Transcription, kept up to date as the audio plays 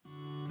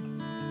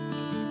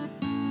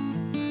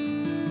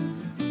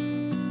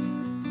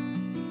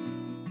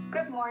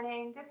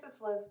morning. This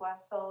is Liz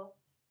Wessel.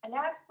 And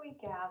as we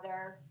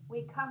gather,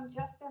 we come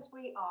just as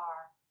we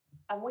are,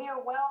 and we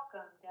are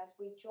welcomed as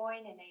we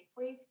join in a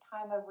brief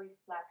time of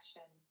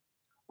reflection.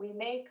 We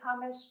may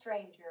come as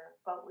strangers,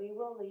 but we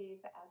will leave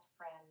as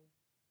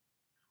friends.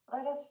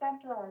 Let us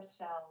center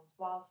ourselves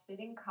while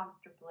sitting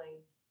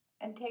comfortably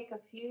and take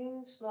a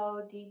few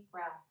slow, deep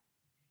breaths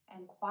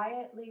and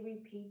quietly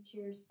repeat to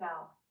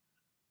yourself,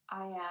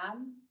 I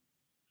am.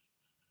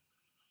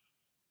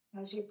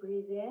 As you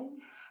breathe in,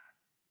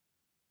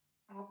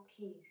 at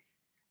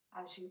peace.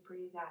 As you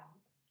breathe out.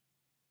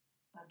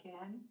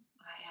 Again,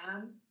 I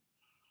am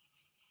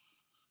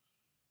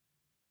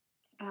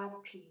at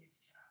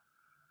peace.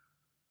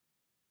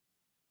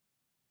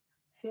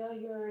 Feel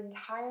your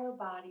entire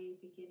body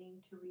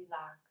beginning to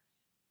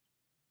relax.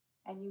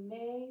 And you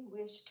may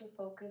wish to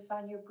focus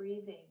on your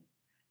breathing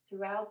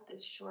throughout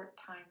this short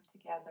time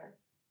together.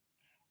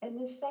 In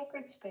this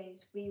sacred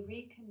space, we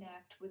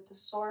reconnect with the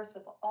source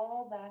of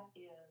all that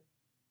is.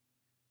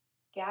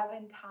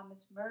 Gavin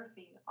Thomas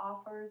Murphy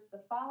offers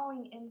the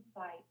following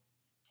insights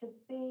to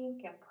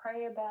think and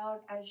pray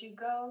about as you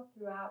go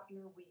throughout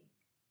your week.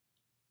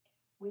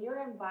 We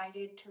are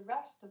invited to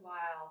rest a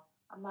while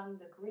among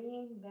the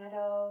green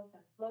meadows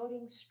and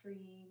floating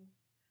streams,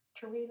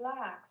 to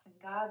relax in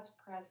God's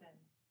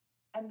presence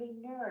and be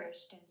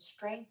nourished and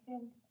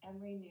strengthened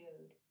and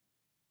renewed.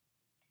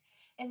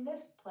 In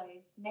this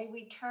place, may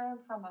we turn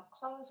from a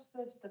closed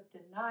fist of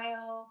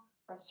denial,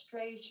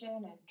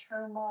 frustration, and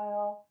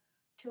turmoil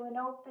to an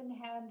open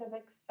hand of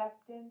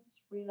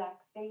acceptance,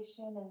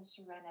 relaxation, and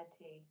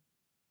serenity.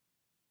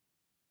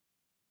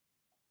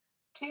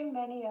 Too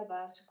many of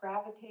us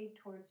gravitate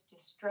towards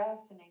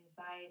distress and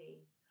anxiety.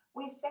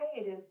 We say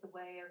it is the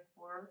way of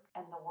work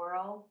and the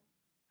world.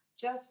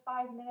 Just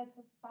 5 minutes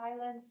of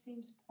silence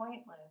seems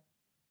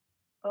pointless,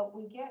 but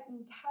we get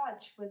in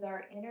touch with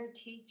our inner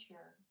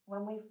teacher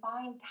when we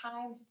find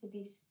times to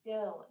be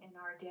still in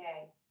our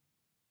day,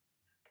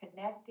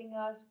 connecting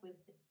us with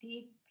the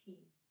deep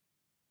peace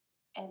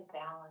and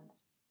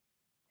balance.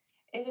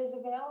 It is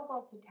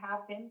available to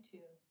tap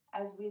into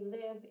as we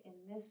live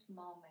in this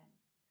moment.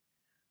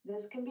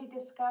 This can be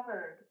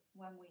discovered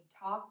when we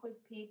talk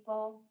with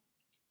people,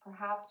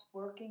 perhaps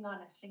working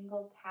on a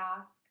single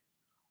task,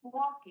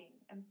 walking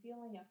and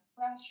feeling a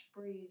fresh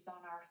breeze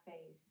on our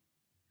face.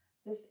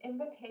 This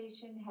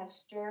invitation has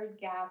stirred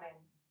Gavin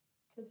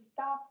to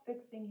stop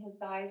fixing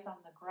his eyes on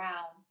the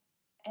ground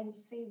and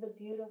see the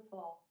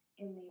beautiful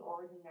in the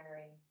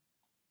ordinary.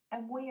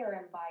 And we are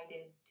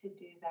invited to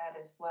do that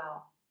as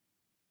well.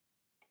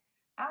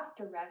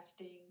 After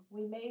resting,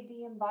 we may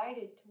be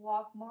invited to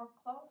walk more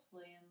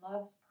closely in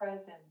love's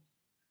presence,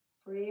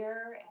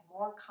 freer and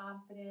more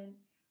confident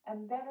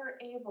and better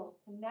able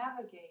to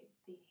navigate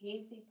the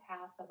hazy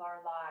path of our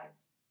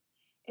lives.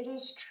 It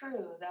is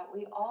true that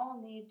we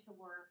all need to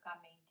work on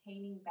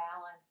maintaining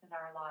balance in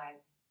our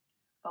lives,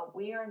 but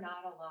we are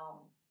not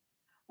alone.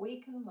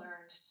 We can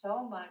learn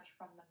so much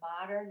from the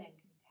modern and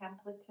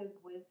contemplative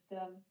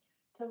wisdom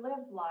to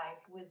live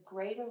life with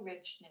greater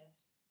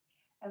richness.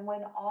 And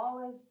when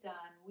all is done,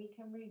 we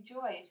can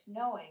rejoice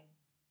knowing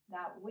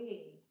that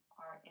we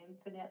are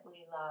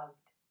infinitely loved.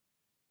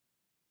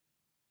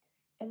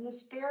 In the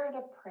spirit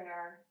of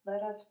prayer,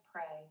 let us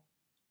pray.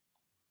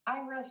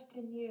 I rest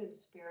in you,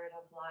 Spirit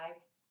of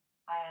life,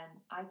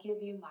 and I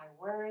give you my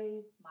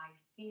worries, my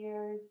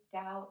fears,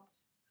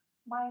 doubts,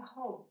 my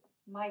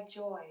hopes, my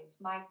joys,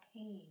 my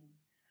pain,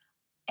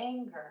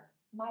 anger,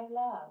 my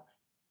love,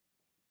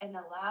 and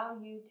allow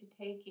you to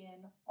take in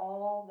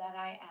all that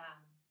I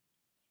am.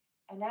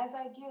 And as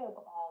I give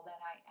all that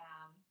I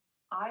am,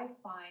 I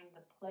find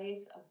the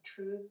place of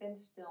truth and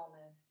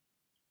stillness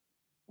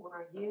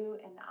where you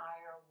and I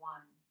are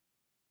one.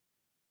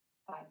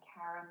 By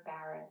Karen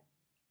Barrett.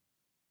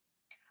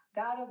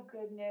 God of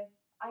goodness,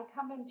 I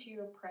come into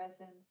your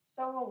presence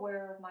so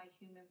aware of my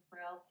human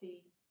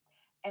frailty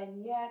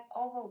and yet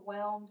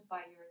overwhelmed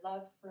by your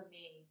love for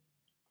me.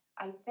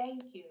 I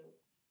thank you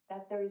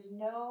that there is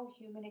no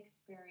human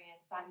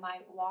experience I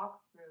might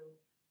walk through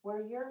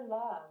where your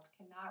love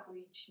cannot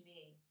reach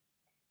me.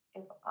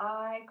 If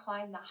I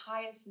climb the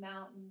highest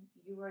mountain,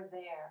 you are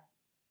there.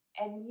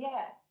 And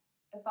yet,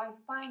 if I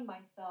find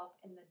myself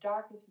in the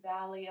darkest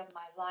valley of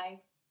my life,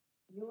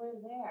 you are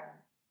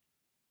there.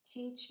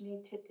 Teach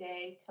me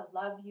today to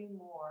love you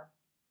more.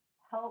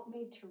 Help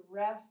me to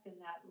rest in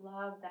that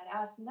love that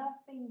asks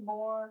nothing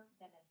more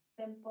than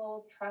a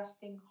simple,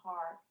 trusting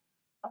heart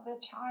of a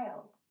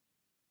child.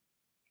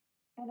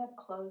 And a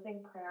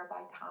closing prayer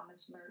by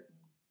Thomas Merton.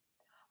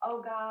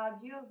 Oh God,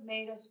 you have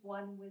made us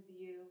one with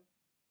you.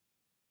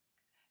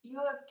 You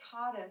have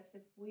taught us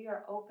if we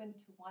are open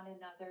to one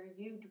another,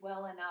 you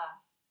dwell in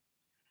us.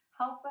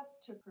 Help us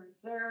to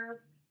preserve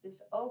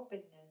this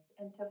openness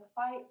and to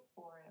fight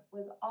for it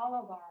with all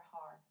of our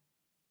hearts.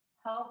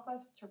 Help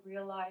us to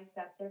realize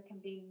that there can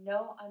be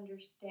no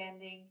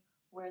understanding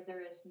where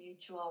there is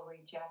mutual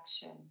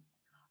rejection.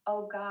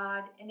 Oh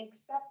God, in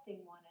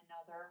accepting one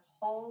another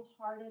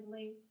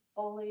wholeheartedly,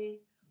 fully,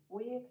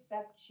 we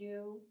accept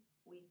you,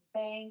 we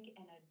thank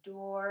and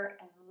adore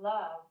and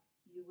love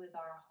you with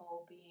our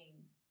whole being,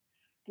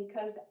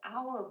 because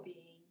our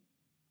being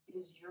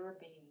is your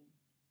being,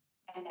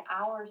 and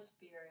our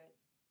spirit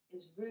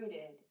is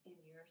rooted in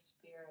your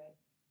spirit.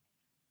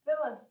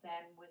 Fill us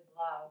then with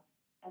love,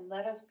 and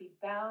let us be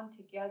bound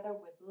together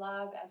with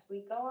love as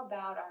we go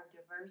about our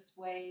diverse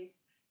ways,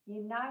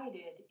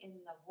 united in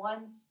the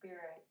one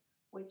spirit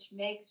which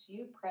makes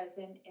you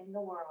present in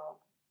the world,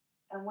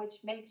 and which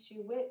makes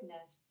you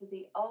witness to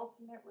the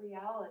ultimate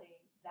reality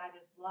that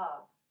is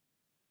love.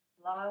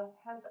 Love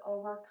has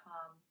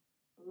overcome.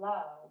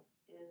 Love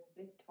is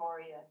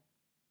victorious.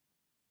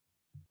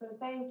 So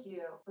thank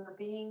you for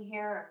being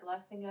here and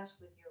blessing us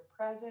with your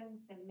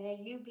presence. And may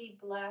you be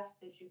blessed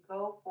as you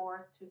go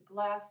forth to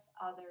bless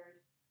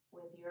others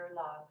with your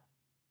love.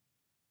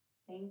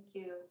 Thank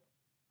you.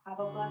 Have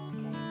a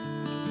blessed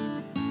day.